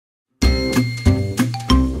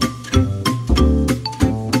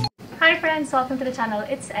friends! Welcome to the channel.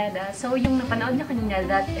 It's Edda. So yung napanood niyo kanina,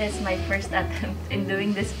 that is my first attempt in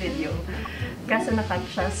doing this video. Kaso nakat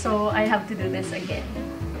siya, so I have to do this again.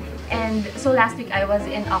 And so last week I was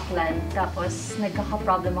in Auckland, tapos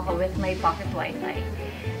nagkaka-problem ako with my pocket Wi-Fi.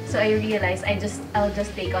 So I realized I'll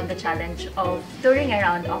just take on the challenge of touring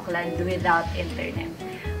around Auckland without internet.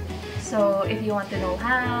 So if you want to know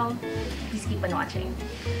how, please keep on watching.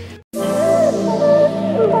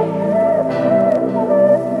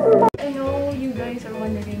 I know you guys are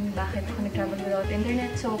wondering bakit ako nag-travel without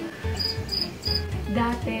internet. So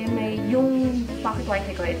dati yung pocket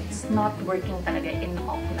Wi-Fi ko, it's not working talaga in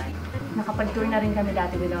Auckland. Nakapag-tour na rin kami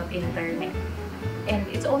dati without internet. And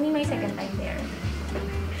it's only my second time there.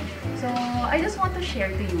 So, I just want to share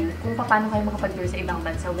to you kung paano kayo makapag-tour sa ibang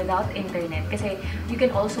bansa without internet. Kasi you can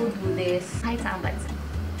also do this kahit sa ang bansa.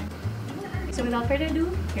 So, without further ado,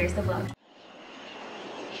 here's the vlog.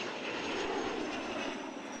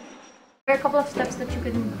 There are a couple of steps that you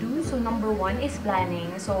can do. So, number one is planning.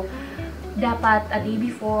 So, dapat a day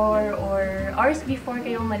before or hours before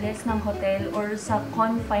kayo umalis ng hotel or sa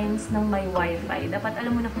confines ng may wifi, dapat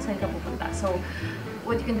alam mo na kung saan ka pupunta. So,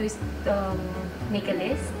 what you can do is make a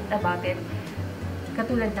list about it.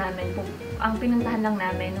 Katulad namin, ang pinuntahan lang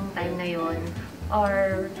namin nung time na yon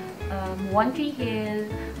are One Tree Hill,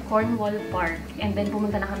 Cornwall Park, and then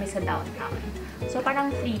pumunta na kami sa downtown. So,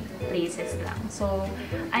 parang 3 places lang. So,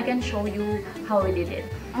 I can show you how we did it.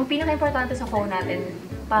 Ang pinaka-importante sa phone natin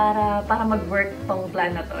para mag-work tong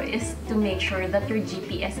plan na to is to make sure that your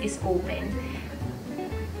GPS is open.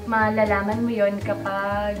 Malalaman mo yon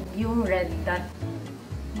kapag yung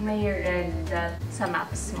may red dot sa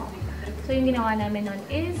maps mo. So, yung ginawa namin nun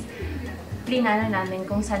is plinano namin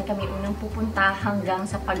kung saan kami unang pupunta hanggang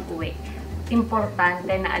sa pag-uwi.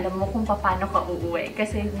 Importante na alam mo kung paano ka uuwi.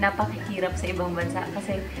 Kasi napakahirap sa ibang bansa.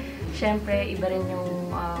 Kasi, syempre, iba rin yung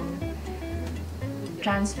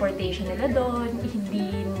transportation nila doon.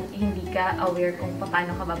 Hindi ka aware kung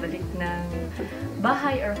paano ka babalik ng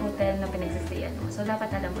bahay or hotel na pinagsistayan mo. So,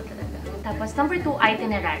 dapat alam mo talaga. Tapos, number 2,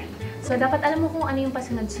 itinerary. So, dapat alam mo kung ano yung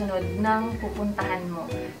pasunod-sunod ng pupuntahan mo.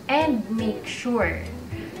 And make sure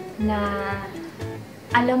na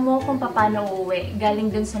alam mo kung paano uuwi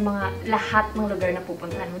galing dun sa mga lahat ng lugar na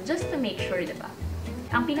pupuntahan mo. Just to make sure, diba?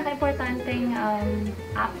 Ang pinaka-importanting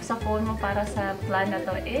app sa phone mo para sa plan na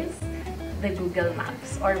to is the Google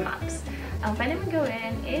Maps or Maps. Ang pwede mong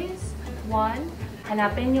gawin is, 1,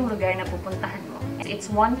 hanapin yung lugar na pupuntahan mo.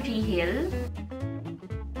 It's One Tree Hill.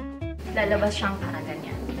 Lalabas siyang parang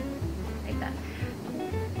ganyan. Like that.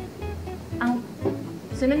 Ang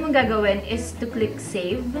sunod mong gagawin is to click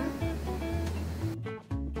Save.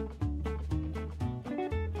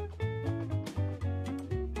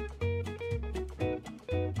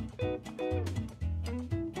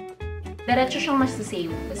 Diretso siyang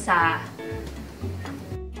mas-save sa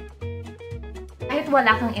kahit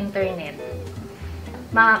wala kang internet,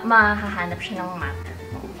 mahahanap siya ng map.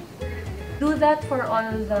 Do that for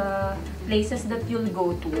all the places that you'll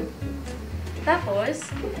go to. Tapos,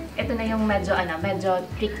 ito na yung medyo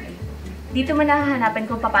tricky. Dito mo nahahanapin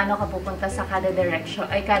kung paano ka pupunta sa kada direction,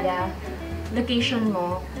 ay kada location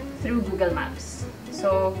mo through Google Maps.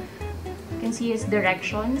 So, you can see his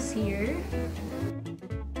directions here.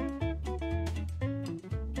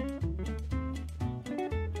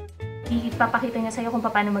 Ipapakita niya sa'yo kung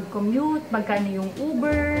paano mag-commute, magkano yung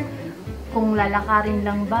Uber, kung lalakarin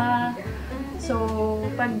lang ba. So,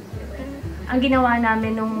 ang ginawa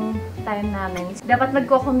namin nung time namin, dapat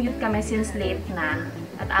magko-commute kami since late na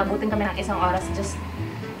at abutin kami ng 1 oras just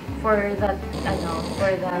for the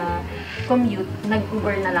commute.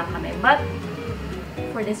 Nag-Uber na lang kami. But,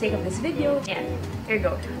 for the sake of this video, yan, here you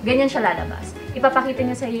go. Ganyan siya lalabas. Ipapakita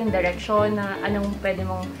niya sa iyo yung direction na anong pwede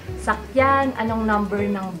mong sakyan, anong number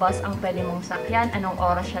ng bus ang pwede mong sakyan, anong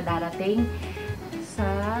oras siya darating sa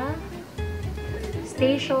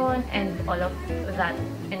station, and all of that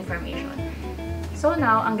information. So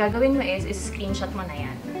now, ang gagawin mo is screenshot mo na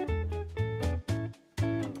yan.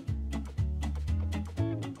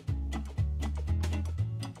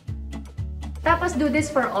 Tapos, do this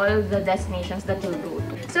for all the destinations that you'll go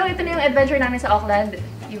to. So, ito na yung adventure namin sa Auckland.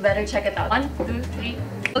 You better check it out. 1, 2,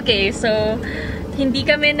 3. Okay, so, hindi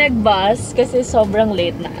kami nag-bus kasi sobrang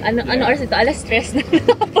late na. Ano oras ito? Alas 3 na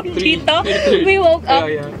nakapag dito. We woke up.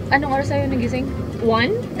 Anong oras tayo nagising? 1?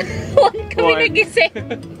 1 kami nagising.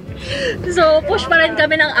 So, push pa rin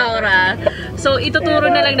kami ng aura. So, ituturo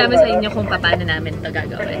na lang namin sa inyo kung paano namin ito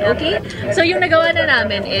gagawin. Okay? So, yung nagawa na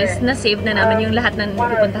namin is, na-save na namin yung lahat ng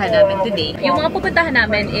pupuntahan namin today. Yung mga pupuntahan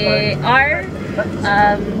namin are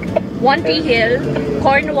One Tree Hill,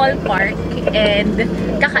 Cornwall Park, and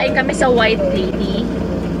kakain kami sa White Lady.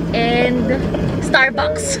 and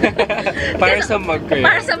Starbucks. Para sa mug ko yun.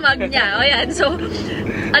 Para sa mug niya. O yan. So,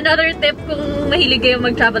 another tip kung mahilig kayong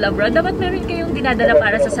mag-travel abroad, dapat meron kayong dinadala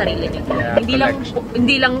para sa sarili niyo. Yeah,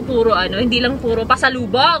 hindi lang puro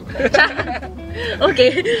pasalubong.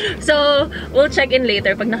 Okay. So, we'll check in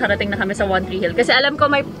later pag nakarating na kami sa One Tree Hill. Kasi alam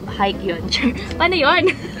ko may hike yun. Paano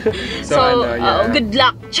yun? So, good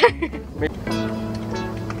luck.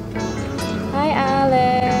 Hi,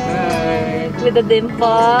 Alex. Hi. With the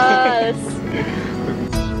dimples.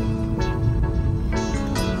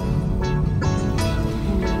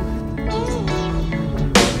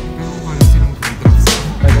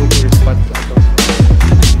 Anong tourist spot sa ito?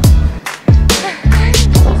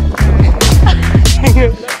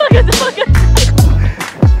 Pagod.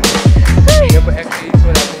 Yung pa XOXO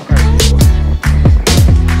wala pong cardio.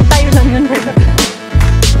 Tayo lang yun.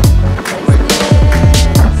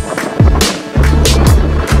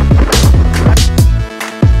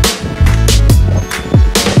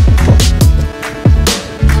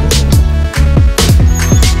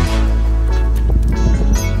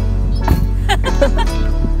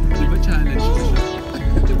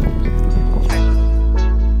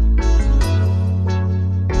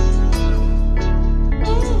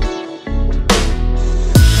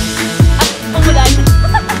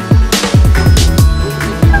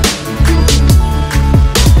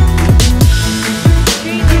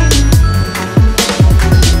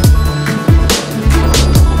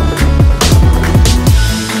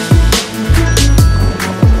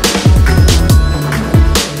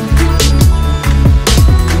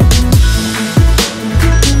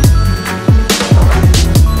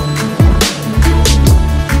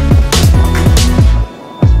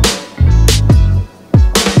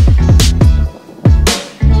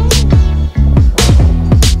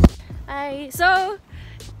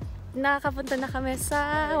 Nakakapunta na kami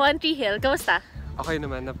sa One Tree Hill. Kamusta? Okay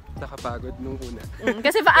naman, nakapagod nung una.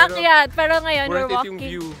 Kasi paakyat, pero ngayon we're walking. Yung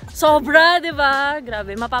view. Sobra, di ba?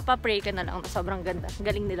 Grabe, mapapapray ka na lang. Sobrang ganda.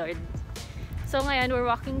 Galing ni Lord. So ngayon, we're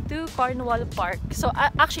walking to Cornwall Park. So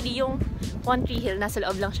actually, yung One Tree Hill, nasa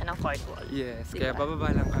loob lang siya ng Cornwall. Yes, diba? kaya bababa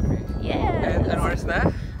lang kami. Yes! And anong oras na?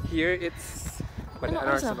 Here, it's... Anong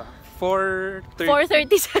oras na ba?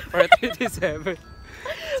 4:37. 4:37.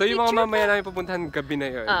 So yung mga mamaya namin pupuntahan gabi na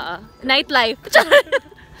yun. Nightlife.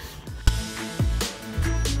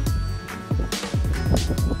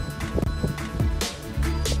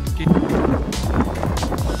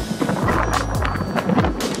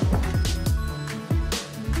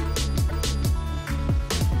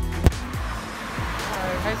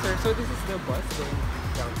 Hi sir, so this is the bus going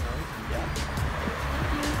downtown? Yeah.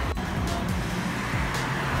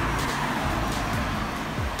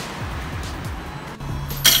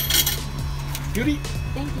 Beauty!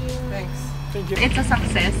 Thank you. Thanks. Thank you. It's a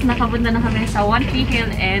success. Nakapunta na kami sa One Tree Hill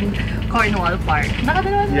and Cornwall Park.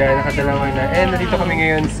 Nakadalawa na. Yeah, nakadalawa na. And nandito kami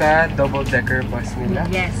ngayon sa double-decker bus nila.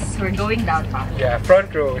 Yes, we're going downtown. Yeah,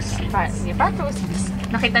 front row seats. Front row seats.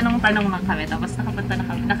 Nakitanong lang kami, tapos nakapunta na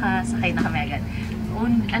kami, nakasakay na kami agad.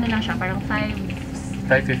 Ano lang siya, parang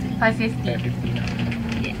 5:50.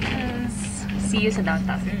 5:50. Yes. See you sa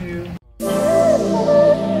downtown. See you.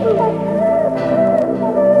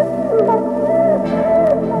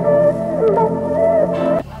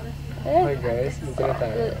 Hi guys, dito na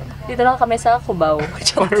tayo. Dito lang kami sa Cubao.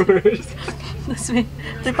 Farmers. May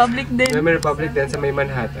Republic din. May Republic din sa may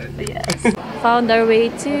Manhattan. Yes. Found our way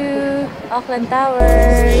to Auckland Tower.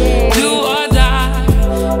 Yay! Do or die.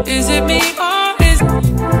 Is it me or is it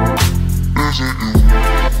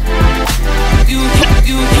you?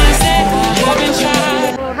 You can say I've been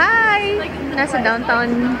trying. Hi! Nasa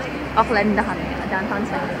downtown Auckland na kami. Downtown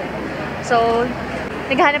Center. So,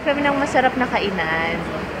 naghanap kami ng masarap na kainan.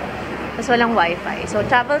 Tapos walang wifi. So,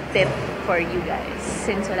 travel tip for you guys.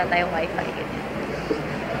 Since wala tayong wifi.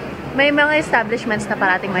 May mga establishments na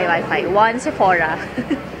parating may wifi. 1, Sephora.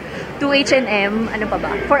 2, H&M. Ano pa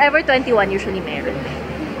ba? Forever 21 usually meron.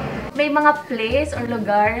 May mga place or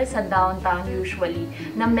lugar sa downtown usually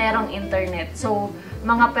na merong internet. So,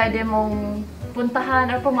 mga pwede mong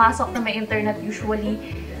puntahan or pumasok na may internet usually.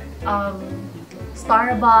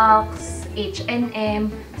 Starbucks,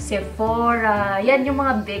 H&M, Sephora. Yan yung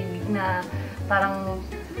mga big na parang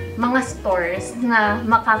mga stores na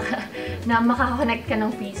makaka-connect ka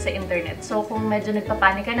ng free sa internet. So, kung medyo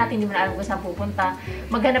nagpapanik ka natin, hindi mo na alam kung saan pupunta,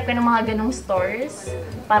 maghanap ka ng mga ganong stores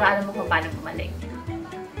para alam mo kung paano bumalik.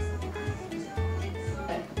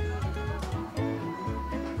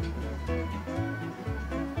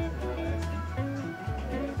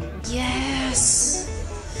 Yes!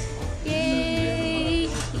 Yay!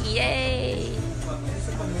 Yay!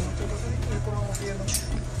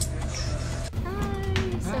 Hi!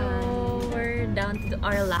 So, down to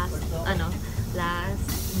our last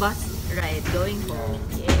bus ride going home.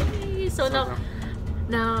 Yay! So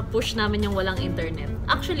na-push namin yung walang internet.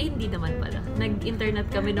 Actually, hindi naman pala.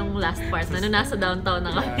 Nag-internet kami nung last part na nasa downtown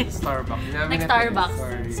na kami.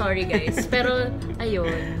 Starbucks. Sorry guys. Pero,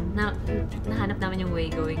 ayun. Nahanap namin yung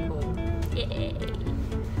way going home. Yay!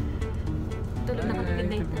 Tulog na kami.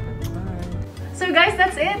 Good night. So guys,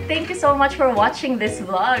 that's it. Thank you so much for watching this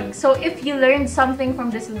vlog. So if you learned something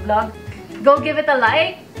from this vlog, go give it a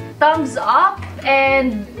like, thumbs up,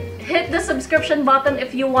 and hit the subscription button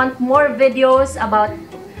if you want more videos about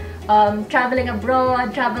traveling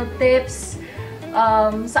abroad, travel tips,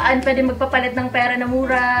 saan pwede magpapalit ng pera na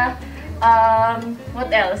mura, what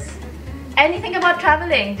else? Anything about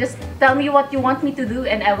traveling. Just tell me what you want me to do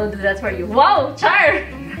and I will do that for you. Wow! Char!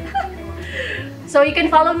 So you can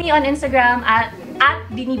follow me on Instagram at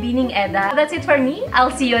BinibiningEdda. That's it for me.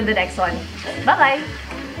 I'll see you in the next one. Bye-bye!